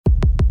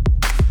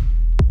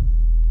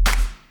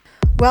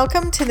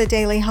Welcome to the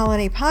Daily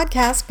Holiday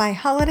Podcast by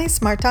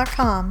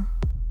HolidaySmart.com.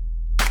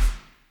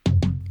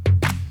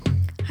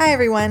 Hi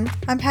everyone,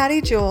 I'm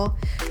Patty Jewell,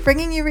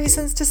 bringing you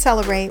reasons to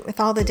celebrate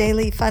with all the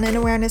daily fun and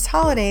awareness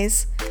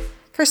holidays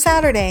for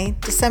Saturday,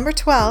 December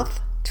 12th,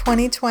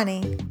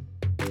 2020.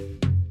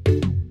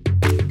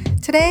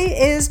 Today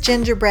is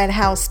Gingerbread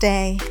House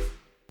Day.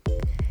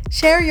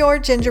 Share your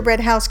gingerbread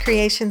house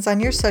creations on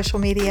your social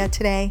media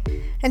today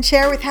and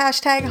share with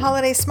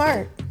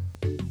 #HolidaySmart.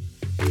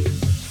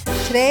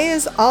 Today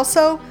is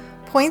also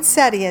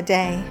Poinsettia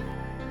Day,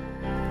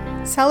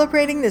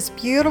 celebrating this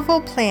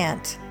beautiful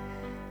plant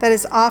that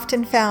is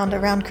often found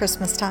around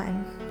Christmas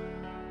time.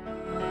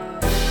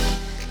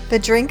 The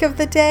drink of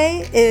the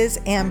day is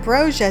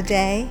Ambrosia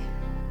Day.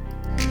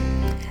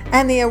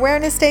 And the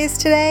awareness days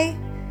today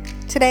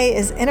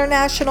is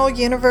International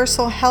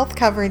Universal Health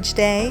Coverage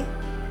Day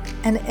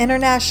and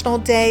International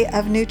Day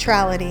of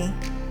Neutrality,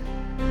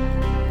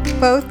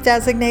 both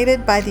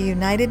designated by the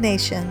United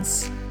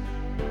Nations.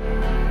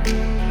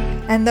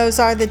 And those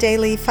are the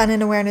daily fun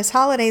and awareness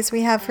holidays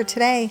we have for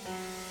today.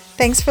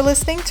 Thanks for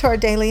listening to our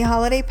daily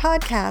holiday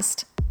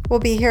podcast. We'll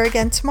be here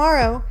again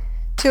tomorrow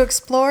to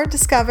explore,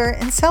 discover,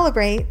 and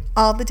celebrate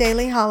all the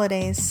daily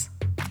holidays.